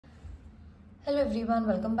Hello everyone,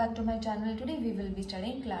 welcome back to my channel. Today we will be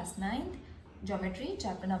studying class 9th geometry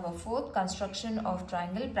chapter number 4 construction of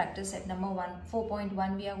triangle practice set number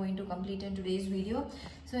 4.1 we are going to complete in today's video.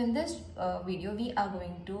 So in this video we are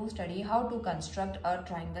going to study how to construct a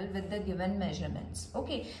triangle with the given measurements.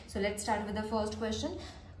 Okay, so let's start with the first question.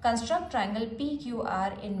 Construct triangle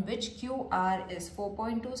PQR in which QR is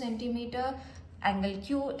 4.2 centimeter, angle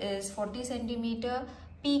Q is 40 centimeter,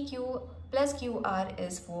 PQ plus QR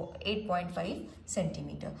is for 8.5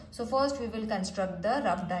 centimeter. So first we will construct the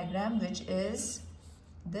rough diagram, which is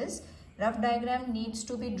this. Rough diagram needs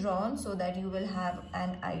to be drawn so that you will have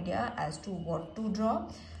an idea as to what to draw.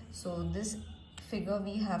 So this figure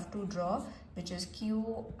we have to draw, which is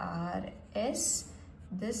QRS.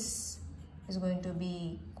 This is going to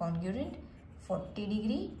be congruent 40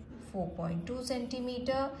 degree, 4.2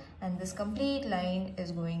 centimeter, and this complete line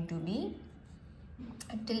is going to be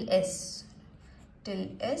till S. Till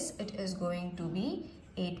S it is going to be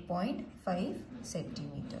 8.5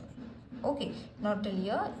 centimeter. Okay, not till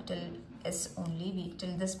here, till S only.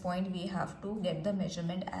 Till this point we have to get the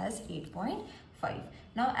measurement as 8.5.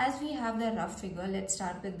 Now as we have the rough figure, let's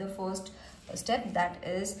start with the first step, that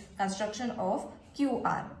is construction of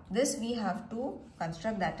QR. This we have to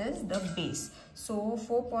construct, that is the base. So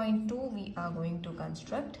 4.2 we are going to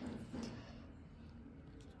construct.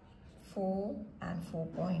 4 and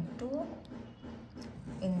 4.2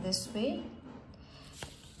 in this way.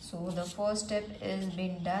 So the first step is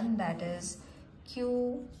been done, that is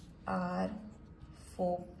QR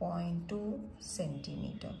 4.2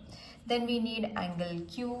 centimeter. Then we need angle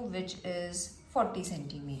Q, which is 40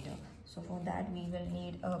 centimeter. So for that we will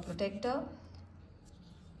need a protector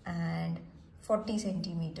and 40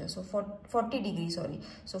 centimeter, so 40 degree, sorry.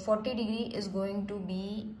 So 40 degree is going to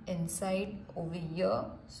be inside over here.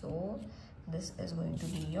 So this is going to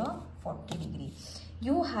be your 40 degree.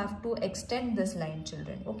 You have to extend this line,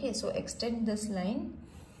 children. Okay, so extend this line.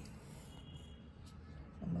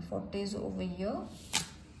 Number 40 is over here.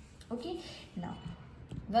 Okay, now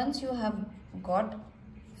once you have got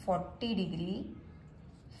 40 degree,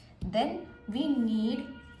 then we need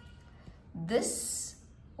this.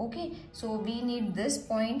 Okay, so we need this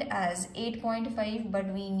point as 8.5, but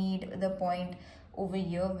we need the point over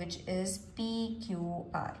here which is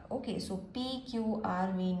PQR. Okay, so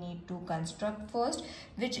PQR we need to construct first,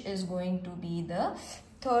 which is going to be the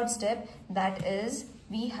third step. That is,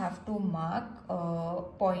 we have to mark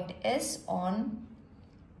point S on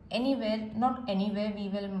anywhere, not anywhere, we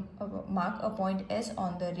will mark a point S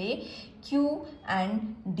on the ray Q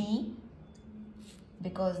and D,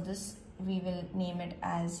 because this we will name it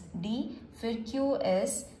as D. For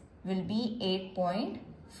QS will be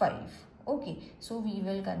 8.5. Okay, so we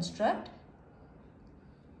will construct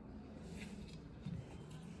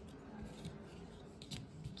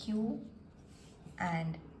Q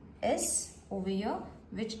and S over here,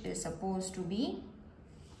 which is supposed to be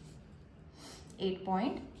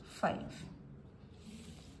 8.5.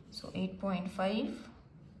 So 8.5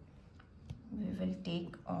 we will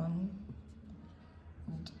take on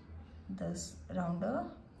this rounder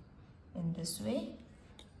in this way,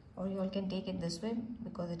 or you all can take it this way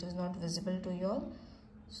because it is not visible to you all.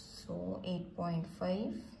 So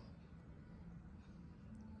 8.5.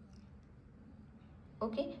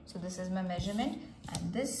 Okay, so this is my measurement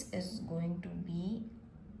and this is going to be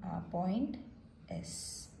point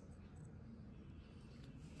S.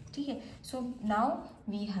 Okay, so now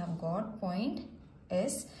we have got point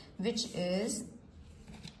S, which is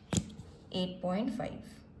 8.5.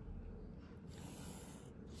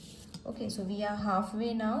 Okay, so we are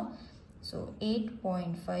halfway now. So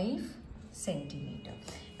 8.5 centimeter.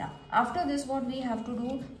 Now after this, what we have to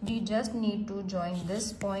do, we just need to join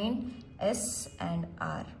this point S and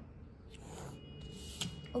R.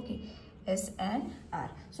 Okay, S and R.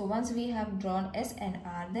 So once we have drawn S and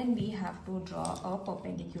R, then we have to draw a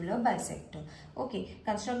perpendicular bisector. Okay,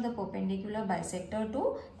 construct the perpendicular bisector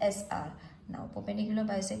to SR. Now perpendicular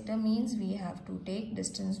bisector means we have to take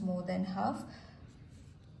distance more than half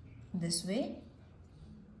this way.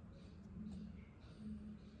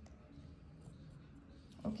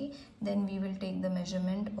 Okay, then we will take the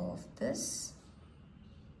measurement of this.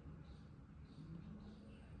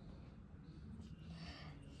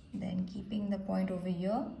 Then keeping the point over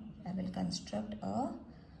here, I will construct a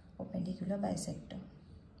perpendicular bisector.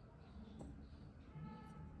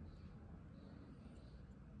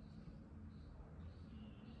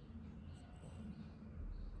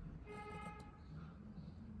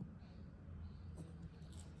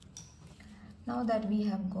 Now that we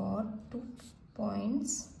have got 2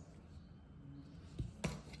 points,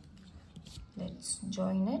 let's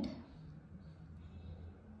join it.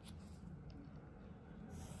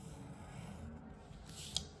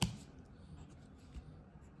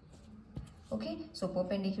 Okay, so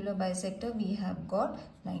perpendicular bisector we have got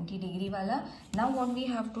 90 degree wala. Now what we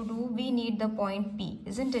have to do, we need the point P,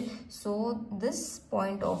 isn't it? So this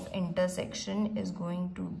point of intersection is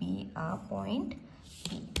going to be our point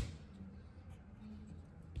P.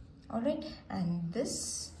 Alright, and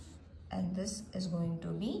this is going to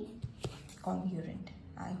be congruent.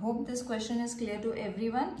 I hope this question is clear to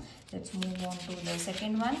everyone. Let's move on to the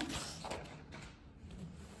second one.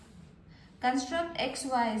 Construct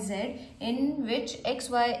XYZ in which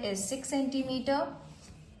XY is 6 centimeter.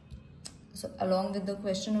 So along with the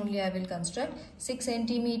question only I will construct 6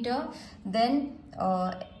 centimeter. Then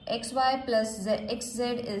XY plus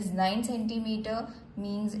XZ is 9 centimeter,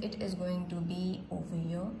 means it is going to be over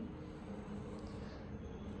here.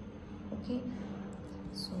 Okay,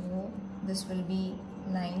 so this will be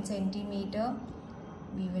 9 centimeter.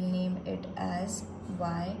 We will name it as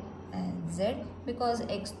Y and Z because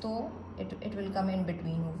X though it will come in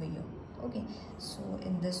between over here. Okay, so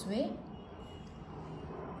in this way,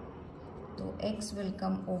 so X will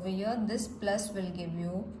come over here. This plus will give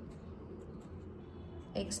you,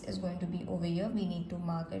 X is going to be over here. We need to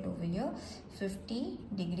mark it over here 50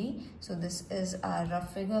 degree. So this is our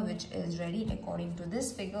rough figure which is ready. According to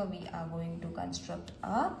this figure we are going to construct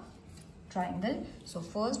a triangle. So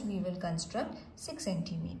first we will construct 6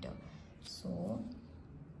 centimeter. So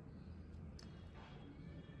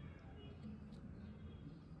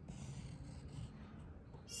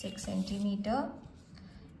six centimeter,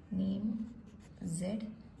 name Z,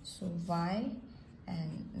 so Y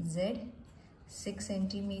and Z, 6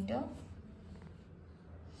 centimeter.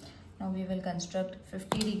 Now we will construct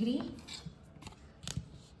 50 degree.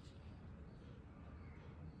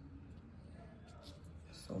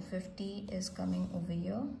 So 50 is coming over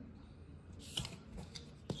here.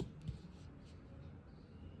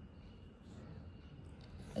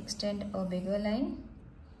 Extend a bigger line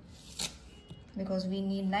because we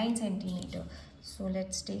need 9 centimeter. So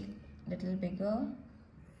let's take little bigger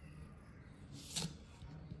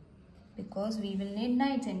because we will need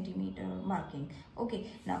 9 centimeter marking. Okay,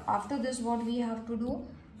 now after this what we have to do,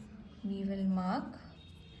 we will mark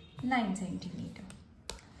 9 centimeter.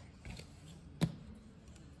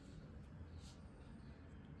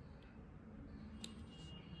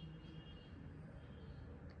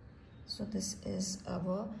 So this is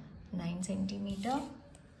our 9 centimeter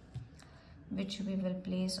which we will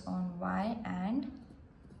place on Y, and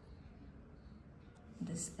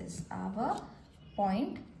this is our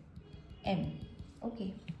point M.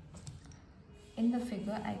 Okay, in the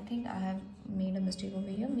figure I think I have made a mistake over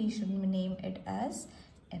here. We should name it as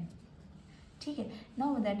M. Okay,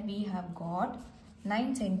 now that we have got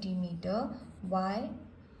 9 centimeter Y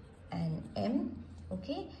and M,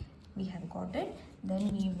 okay, we have got it.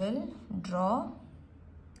 Then we will draw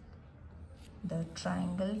the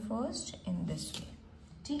triangle first in this way.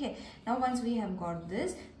 Okay, now once we have got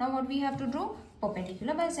this, now what we have to do,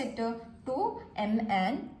 perpendicular bisector to M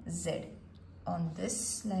and Z. On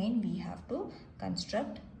this line we have to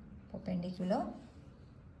construct perpendicular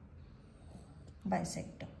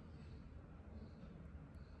bisector.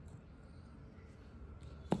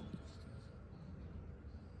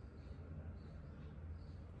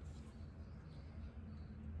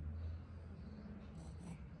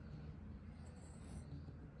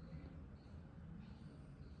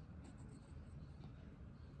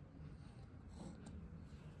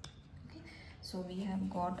 So we have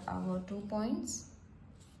got our 2 points.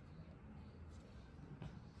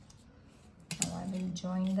 Now I will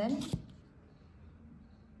join them.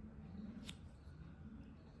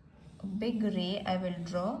 A big ray I will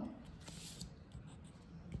draw.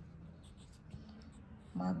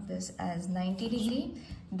 Mark this as 90 degree.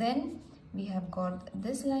 Then we have got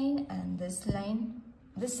this line and this line,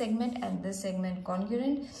 this segment and this segment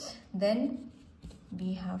congruent. Then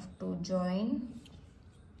we have to join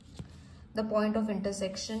the point of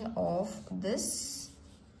intersection of this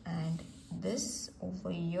and this over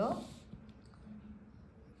here.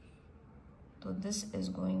 So this is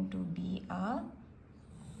going to be our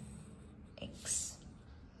X.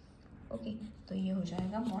 Okay, so ये हो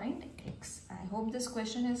जाएगा point X. I hope this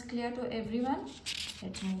question is clear to everyone.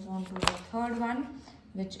 Let's move on to the third one,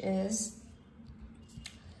 which is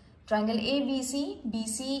triangle ABC.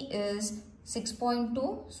 BC is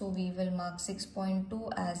 6.2, so we will mark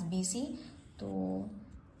 6.2 as BC. So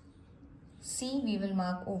C we will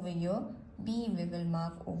mark over here, B we will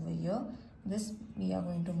mark over here, this we are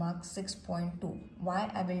going to mark 6.2.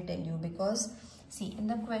 Why I will tell you, because see in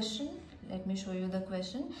the question, let me show you the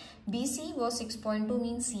question. BC was 6.2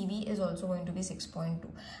 means CB is also going to be 6.2.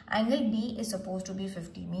 Angle B is supposed to be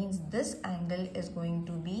 50, means this angle is going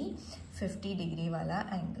to be 50 degree wala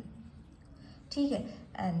angle. ठीक है.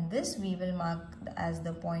 And this we will mark as the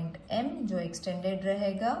point M जो extended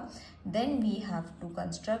रहेगा. Then we have to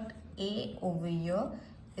construct A over here.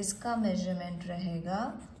 इसका measurement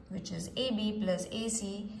रहेगा which is AB plus AC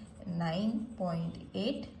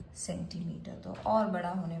 9.8 centimetre. तो और बड़ा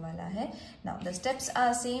होने वाला है. Now the steps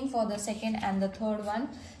are same for the second and the third one.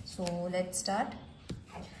 So let's start.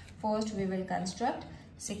 First we will construct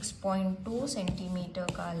 6.2 centimetre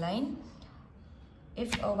का line.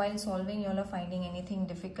 If while solving you all are finding anything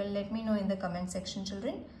difficult, let me know in the comment section,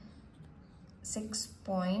 children.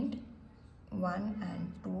 6.1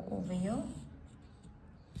 and 2 over here.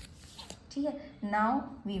 ठीक है. Now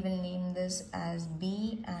we will name this as B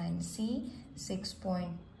and C.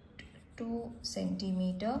 6.2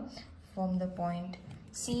 centimeter from the point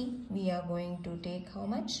C. We are going to take how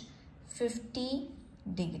much? 50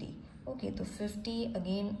 degree. Okay, so 50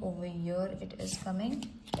 again over here it is coming.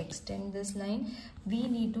 Extend this line. We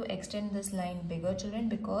need to extend this line bigger, children,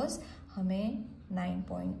 because हमें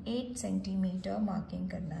 9.8 centimeter marking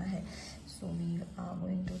करना है. So we are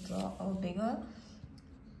going to draw a bigger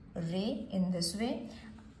ray in this way.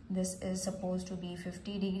 This is supposed to be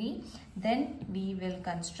 50 degree. Then we will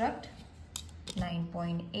construct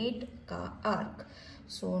 9.8 का arc.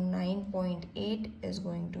 So 9.8 is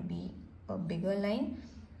going to be a bigger line.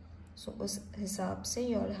 So उस हिसाब से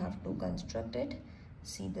you all have to construct it.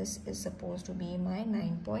 See, this is supposed to be my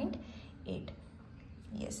 9.8.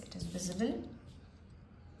 Yes, it is visible.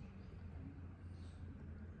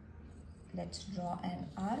 Let's draw an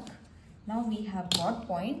arc. Now we have got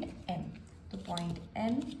point M. The point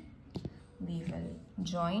M we will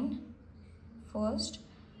join first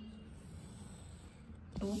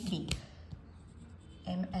to B.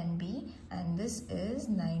 M and B, and this is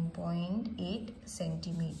 9.8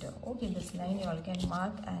 centimeter. Okay, this line you all can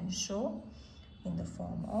mark and show in the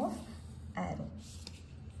form of arrow.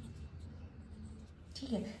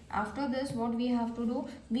 ठीक है. After this what we have to do?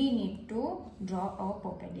 We need to draw a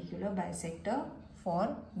perpendicular bisector for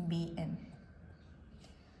BM.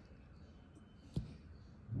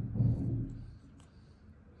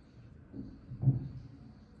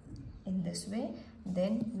 In this way.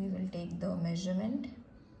 Then we will take the measurement.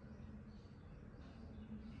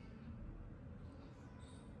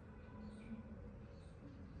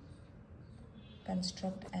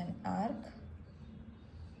 Construct an arc.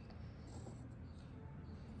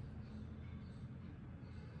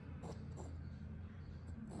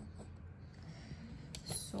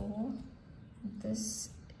 So this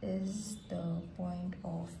is the point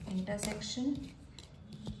of intersection.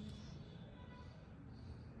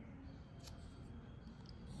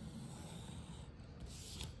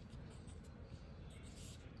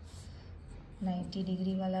 90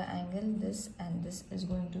 degree वाला angle, this and this is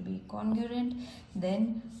going to be congruent.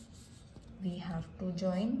 Then we have to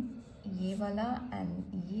join ये वाला and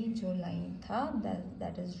ये जो line था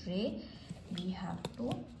that is ray. We have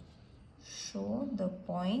to show the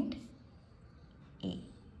point A.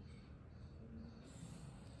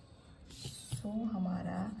 So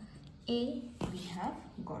हमारा A we have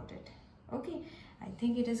got it. Okay, I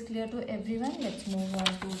think it is clear to everyone. Let's move on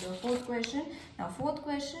to the fourth question. Now fourth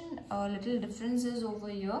question, a little difference is over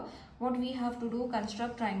here. What we have to do,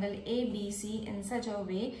 construct triangle ABC in such a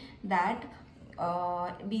way that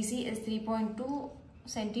BC is 3.2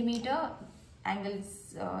 centimeter,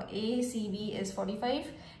 angles ACB is 45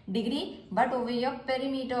 degree, but over here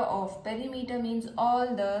perimeter means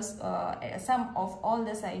all the sum of all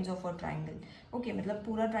the sides of a triangle. Okay, मतलब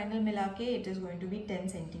पूरा triangle मिला के it is going to be 10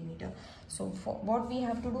 centimeter. So for what we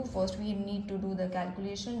have to do, first we need to do the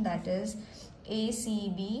calculation, that is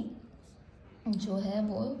ACB जो है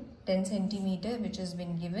वो 10 centimeter which has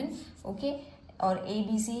been given. Okay, और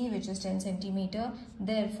ABC which is 10 centimeter.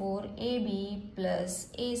 Therefore AB plus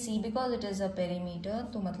AC, because it is a perimeter,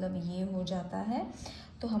 तो मतलब ये हो जाता है.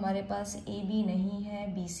 तो हमारे पास AB नहीं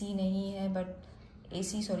है, BC नहीं है, but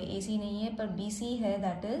AC नहीं है, पर BC है,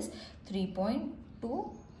 that is 3.2.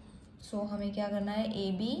 So हमें क्या करना है,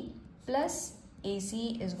 AB plus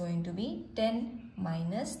AC is going to be 10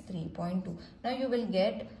 minus 3.2. Now you will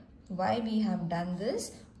get why we have done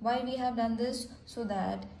this. Why we have done this? So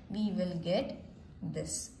that we will get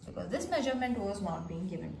this, because this measurement was not being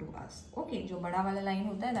given to us. Okay, जो बड़ा वाला line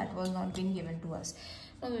होता है, that was not being given to us.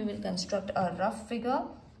 Now we will construct a rough figure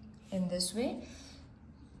in this way.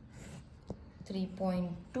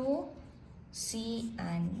 3.2 C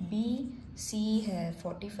and B. C है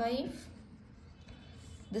 45.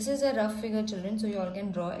 This is a rough figure, children, so you all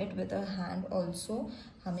can draw it with a hand also.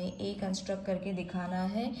 हमें A construct करके दिखाना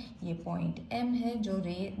है. ये point M है जो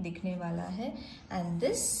ray दिखने वाला है, and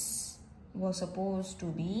this was supposed to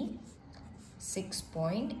be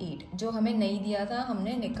 6.8 जो हमें नहीं दिया था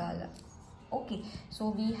हमने निकाला. Okay,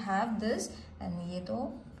 so we have this and ये तो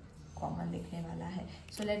कॉमन लिखने वाला है.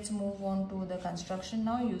 So let's move on to the construction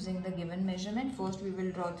now using the given measurement. First we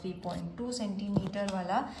will draw 3.2 centimetre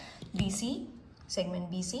वाला BC segment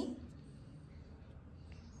BC.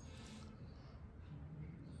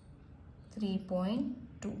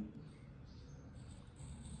 3.2.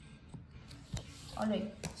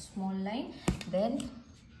 Alright, small line. Then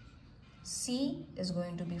C is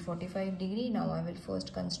going to be 45 degree. Now I will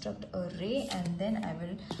first construct a ray and then I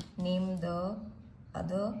will name the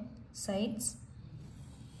other sides.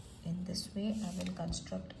 In this way I will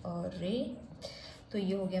construct a ray. तो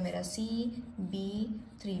ये हो गया मेरा C, B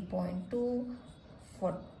 3.2,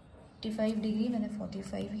 45 degree. मैंने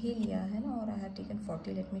 45 ही लिया है ना, और I have taken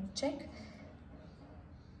 40. Let me check.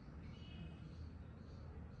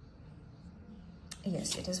 Yes,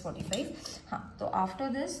 it is 45. हाँ, तो after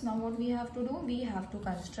this now what we have to do, we have to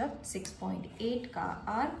construct 6.8 का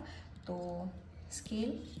arc. तो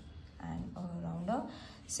scale and around a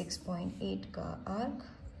 6.8 का arc.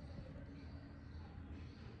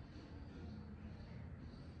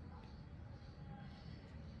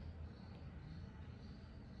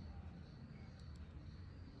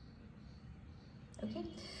 Okay,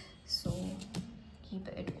 so keep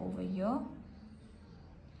it over here.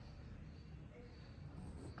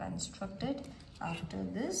 Constructed. After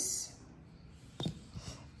this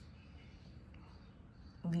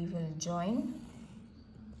we will join.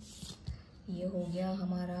 ये हो गया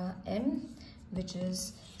हमारा M which is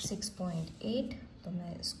 6.8. तो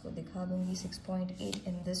मैं इसको दिखा दूंगी 6.8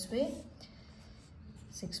 in this way.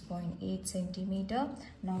 6.8 centimeter.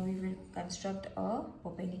 Now we will construct a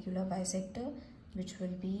perpendicular bisector which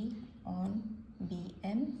will be on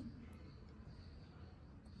BM.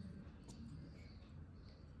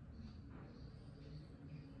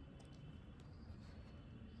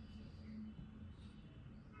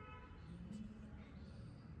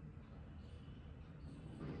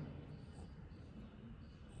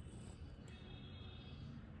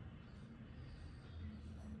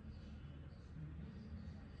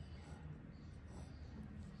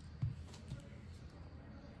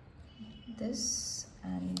 This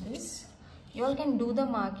and this. You all can do the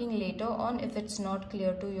marking later on if it's not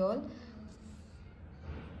clear to you all.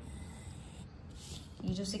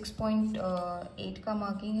 ये जो 6.8 का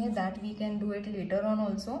marking है, that we can do it later on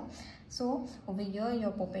also. So over here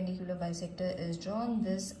your perpendicular bisector is drawn.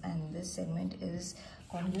 This and this segment is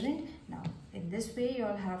congruent. Now in this way you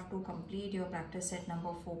all have to complete your practice set number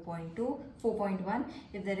 4.1.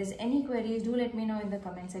 If there is any queries, do let me know in the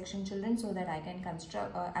comment section, children, so that I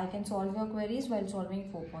can solve your queries while solving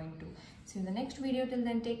 4.2. See you in the next video. Till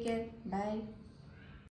then, take care. Bye.